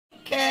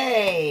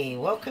Okay,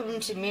 welcome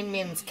to Min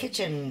Min's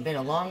Kitchen. Been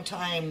a long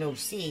time no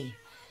see.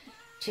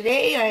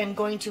 Today I am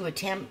going to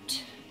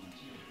attempt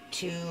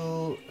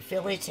to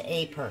fillet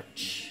a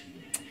perch.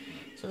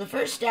 So the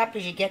first step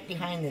is you get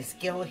behind this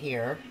gill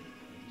here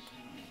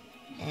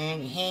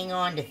and you hang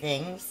on to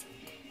things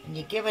and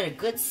you give it a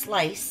good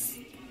slice,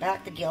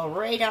 back the gill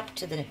right up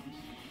to the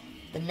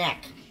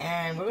neck.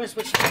 And we're going to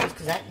switch knives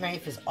because that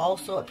knife is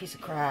also a piece of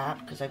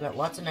crap, because I've got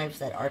lots of knives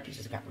that are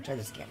pieces of crap. We'll try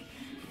this again.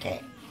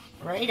 Okay,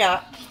 right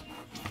up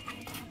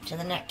to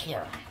the neck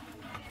here.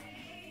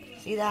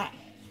 See that?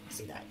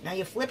 See that? Now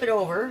you flip it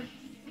over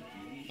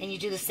and you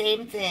do the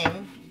same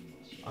thing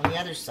on the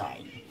other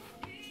side.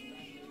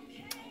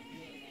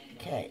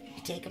 Okay,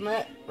 you take them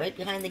up right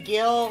behind the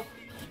gill,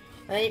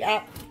 right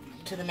up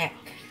to the neck.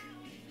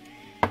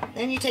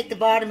 Then you take the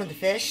bottom of the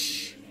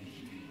fish,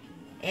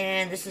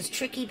 and this is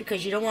tricky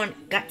because you don't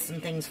want guts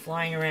and things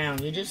flying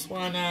around. You just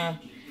want to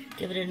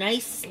give it a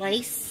nice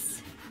slice.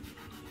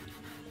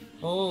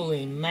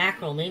 Holy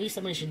mackerel, maybe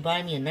somebody should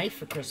buy me a knife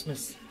for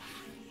Christmas.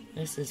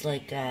 This is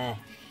like, come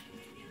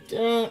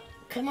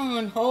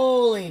on,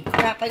 holy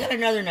crap. I got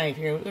another knife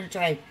here. We're going to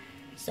try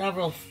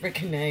several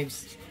freaking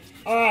knives.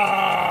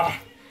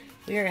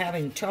 We are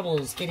having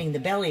troubles getting the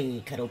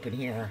belly cut open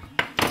here.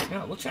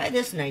 No, we'll try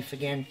this knife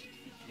again.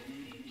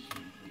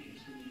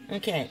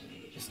 Okay,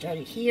 start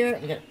it here.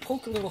 We got to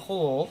poke a little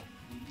hole.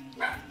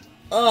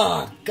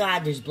 Oh,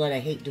 God, there's blood. I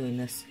hate doing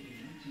this.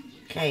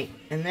 Okay,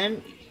 and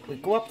then we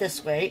go up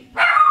this way.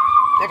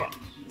 Gotta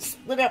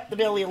split up the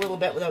belly a little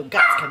bit without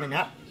guts coming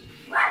up.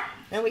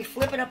 Then we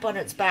flip it up on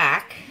its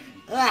back.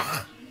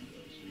 Ugh,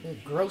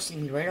 it's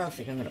grossing me right off.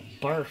 I think I'm gonna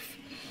barf.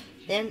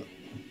 Then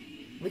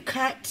we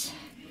cut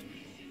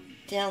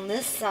down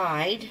this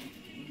side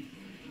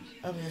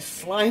of the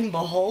slime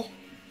ball.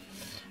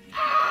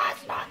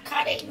 It's not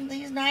cutting.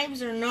 These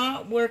knives are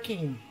not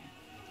working.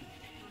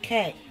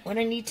 Okay, what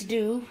I need to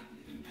do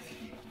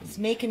is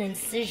make an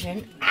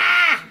incision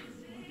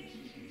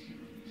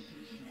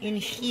in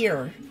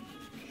here.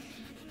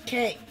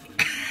 Okay.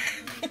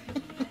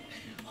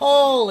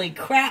 Holy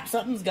crap,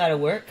 something's got to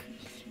work.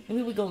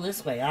 Maybe we go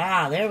this way.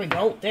 There we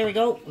go. There we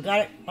go. We got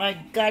it. My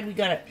God, we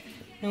got it.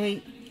 And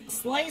we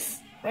slice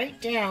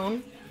right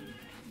down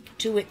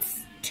to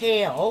its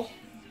tail.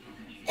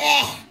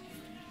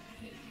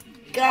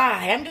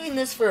 God, I'm doing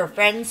this for a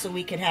friend so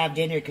we can have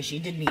dinner because she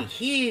did me a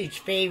huge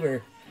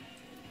favor.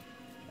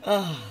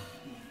 So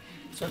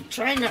I'm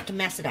trying not to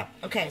mess it up.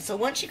 Okay, so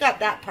once you got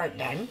that part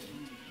done,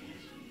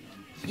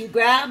 you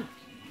grab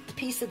the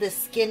piece of this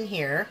skin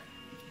here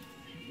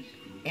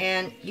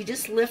and you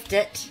just lift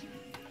it.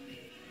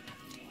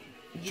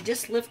 You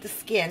just lift the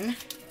skin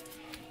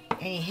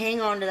and you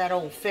hang on to that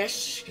old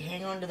fish. You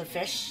hang on to the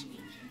fish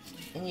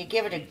and you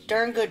give it a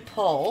darn good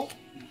pull.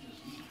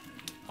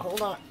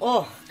 Hold on.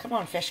 Oh, come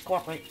on, fish,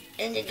 cooperate.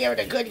 And you give it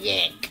a good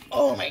yank.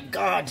 Oh my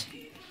God.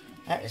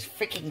 That is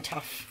freaking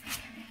tough.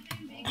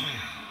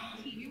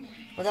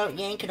 Without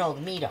yanking all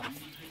the meat off.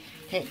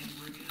 Okay.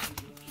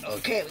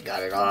 Okay, we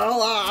got it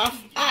all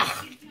off.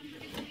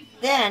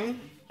 Then,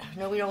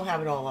 no, we don't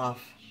have it all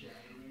off.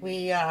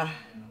 We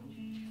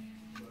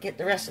get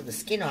the rest of the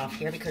skin off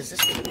here because this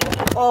is...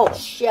 Oh,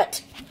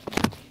 shit.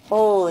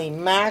 Holy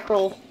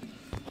mackerel.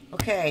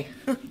 Okay.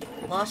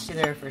 Lost you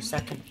there for a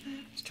second.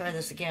 Let's try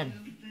this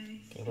again.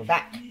 Okay, we're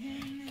back.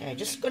 Okay,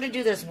 just going to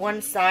do this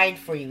one side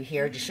for you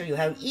here to show you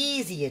how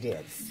easy it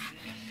is.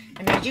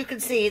 And as you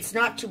can see, it's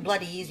not too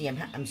bloody easy.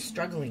 I'm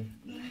struggling.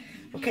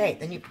 Okay,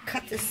 then you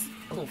cut this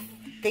little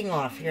thing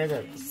off here,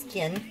 the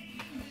skin.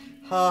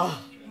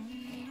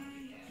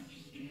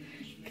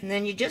 And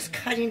then you just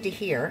cut into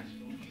here,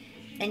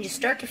 and you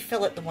start to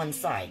fillet the one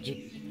side.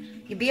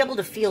 You'll be able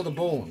to feel the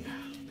bone.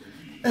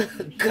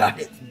 God,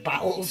 its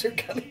bowels are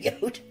coming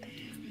out.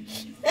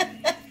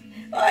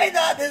 I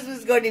thought this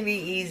was going to be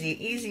easy.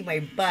 Easy my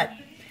butt.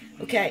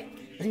 Okay,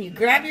 then you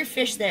grab your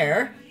fish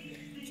there.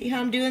 See how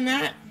I'm doing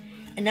that?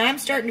 And now I'm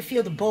starting to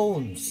feel the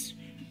bones.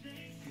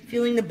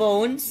 Feeling the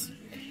bones.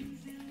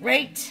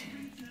 Right.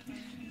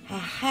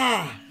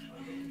 Aha.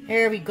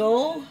 There we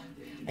go.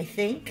 I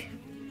think.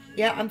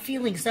 Yeah, I'm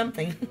feeling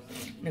something.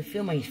 I'm going to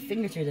feel my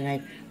finger through the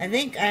knife. I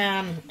think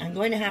I'm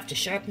going to have to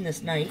sharpen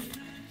this knife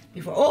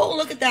before... Oh,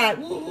 look at that.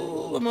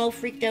 Ooh, I'm all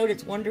freaked out.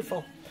 It's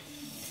wonderful.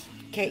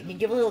 Okay, you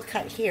give a little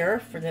cut here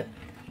for the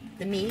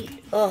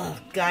meat. Oh,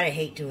 God, I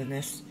hate doing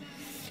this.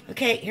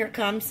 Okay, here it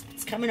comes.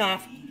 It's coming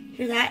off.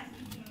 Hear that?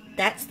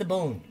 That's the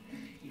bone.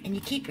 And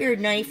you keep your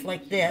knife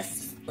like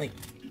this, like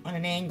on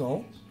an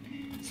angle,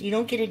 so you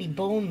don't get any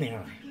bone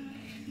there.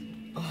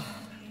 Oh,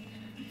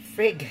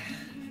 frig.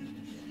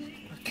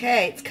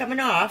 Okay, it's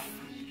coming off.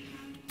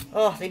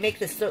 Oh, they make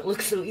this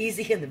look so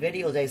easy in the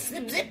videos. They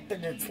zip, zip,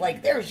 and it's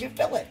like, there's your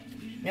fillet.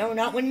 No,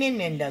 not when Min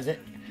Min does it.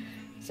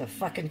 It's a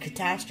fucking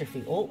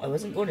catastrophe. Oh, I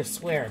wasn't going to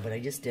swear, but I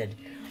just did.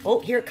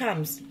 Oh, here it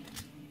comes.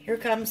 Here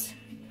it comes.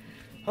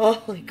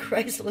 Holy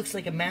Christ, it looks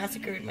like a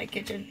massacre in my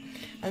kitchen.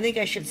 I think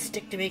I should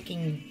stick to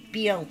making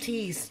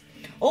BLTs.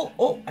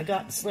 Oh, I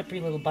got the slippery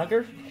little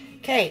bugger.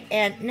 Okay,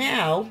 and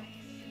now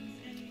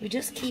we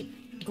just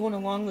keep going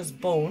along this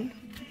bone,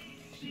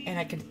 and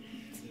I can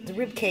the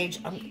rib cage.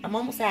 I'm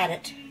almost at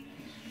it.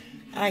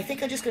 I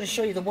think I'm just going to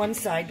show you the one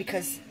side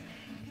because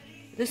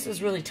this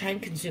is really time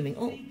consuming.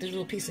 Oh, there's a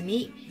little piece of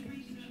meat.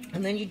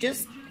 And then you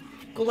just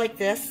go like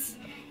this,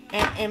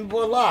 and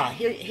voila,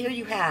 here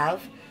you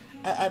have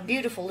a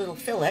beautiful little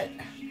fillet,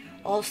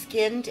 all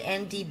skinned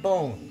and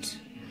deboned.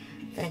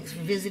 Thanks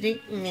for visiting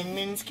Min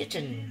Min's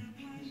Kitchen.